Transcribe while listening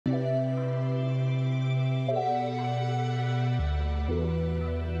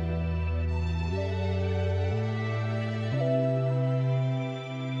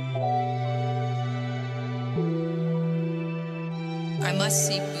must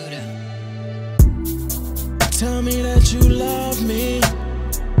see Booda. Tell me that you love me.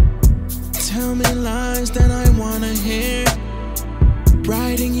 Tell me lies that I wanna hear.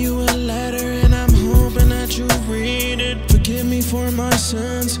 Writing you a letter and I'm hoping that you read it. Forgive me for my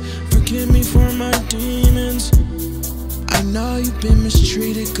sins, forgive me for my demons. I know you've been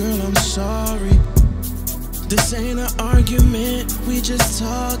mistreated, girl, I'm sorry. This ain't an argument, we just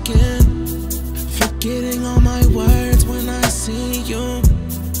talking. Forgetting all my words when I see you.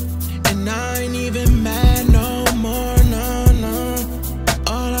 And I ain't even mad no more, no.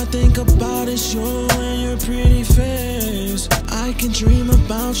 All I think about is you and your pretty face. I can dream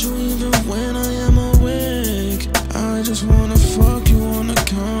about you even when I am awake. I just wanna fuck you on the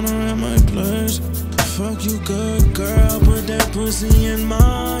counter at my place. Fuck you good, girl, put that pussy in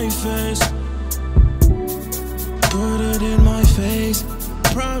my face. Put it in my face.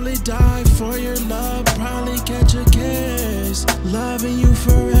 Probably die for your love, probably catch a case. Loving you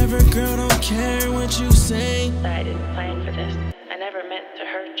forever, girl, don't care what you say. I didn't plan for this. I never meant to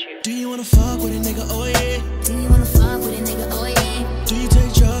hurt you. Do you wanna fuck with a nigga, oh yeah? Do you wanna fuck with a nigga, oh yeah? Do you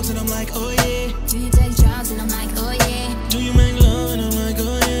take drugs and I'm like, oh yeah? Do you take drugs and I'm like, oh yeah? Do you make love and I'm like,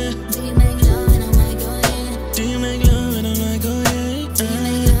 oh yeah? Do you make love and I'm like, oh yeah? Do you make love and I'm like, oh yeah? Do you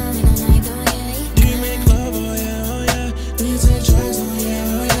make love and I'm like, oh yeah? Do you make love, oh yeah, oh yeah? Do you take drugs, oh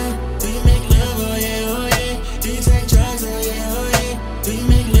yeah, oh yeah? Do you make love, oh yeah, oh yeah? Do you take drugs, oh yeah, oh yeah? Do you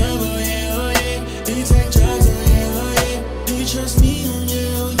make love, oh yeah, oh yeah? Do you take drugs, oh yeah, oh yeah? Do you trust me, oh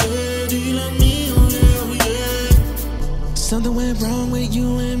yeah, oh yeah? Do you love me, oh yeah, oh yeah? Something went wrong with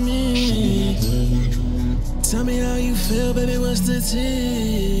you and me. Tell me how you feel, baby, what's the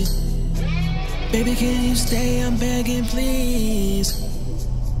tea? Baby, can you stay? I'm begging, please.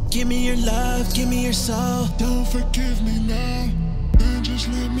 Give me your love, give me your soul. Don't forgive me now, then just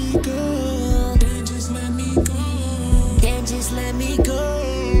let me go. Then just let me go. Then just let me go.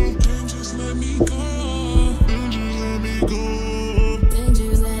 Then just let me go. Then just let me go. Then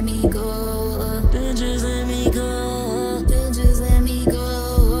just let me go. Then just let me go. Then just let me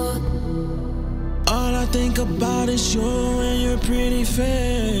go. All I think about is you and your pretty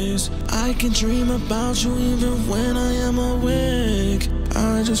face. I can dream about you even when I am awake.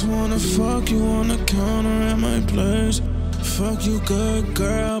 I just wanna fuck you on the counter at my place. Fuck you good,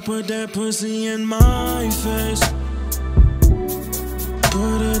 girl, put that pussy in my face.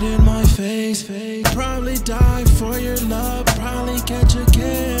 Put it in my face. Probably die for your love, probably catch a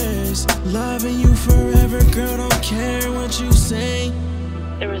case. Loving you forever, girl, don't care what you say.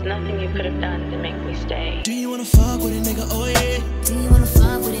 There was nothing you could have done to make me stay. Do you wanna fuck with a nigga, oh yeah? Do you wanna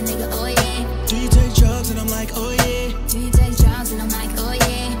fuck with a nigga, oh yeah? Do you take drugs and I'm like, oh yeah? Do you take drugs and I'm like, oh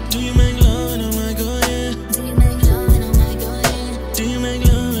yeah? Do you make love and I'm like, oh yeah? Do you make love and I'm like, oh yeah? Do you make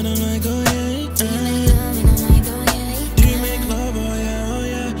love and I'm like, oh yeah? Do you make love and I'm like, oh yeah? Do you make love, oh yeah, oh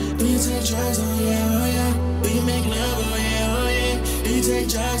yeah? Do you take drugs, oh yeah, oh yeah? Do you make love, oh yeah, oh yeah? Do you take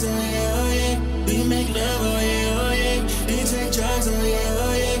drugs, oh yeah, oh yeah? Do you make love, oh yeah, oh yeah? Do you take drugs, oh yeah,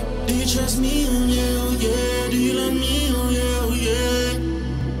 oh yeah? Do you trust me, oh yeah, oh yeah? Do you love me, oh yeah, oh yeah?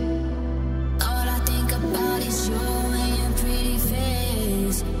 All I think about is you and your pretty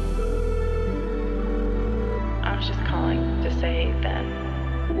face. I was just calling to say that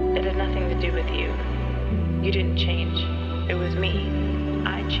it had nothing to do with you. You didn't change. It was me.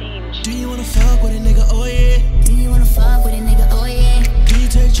 I changed. Do you wanna fuck with a nigga, oh yeah? Do you wanna fuck with a nigga, oh yeah? Do you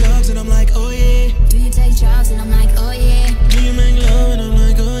take drugs and I'm like, oh yeah? Do you take drugs and I'm like,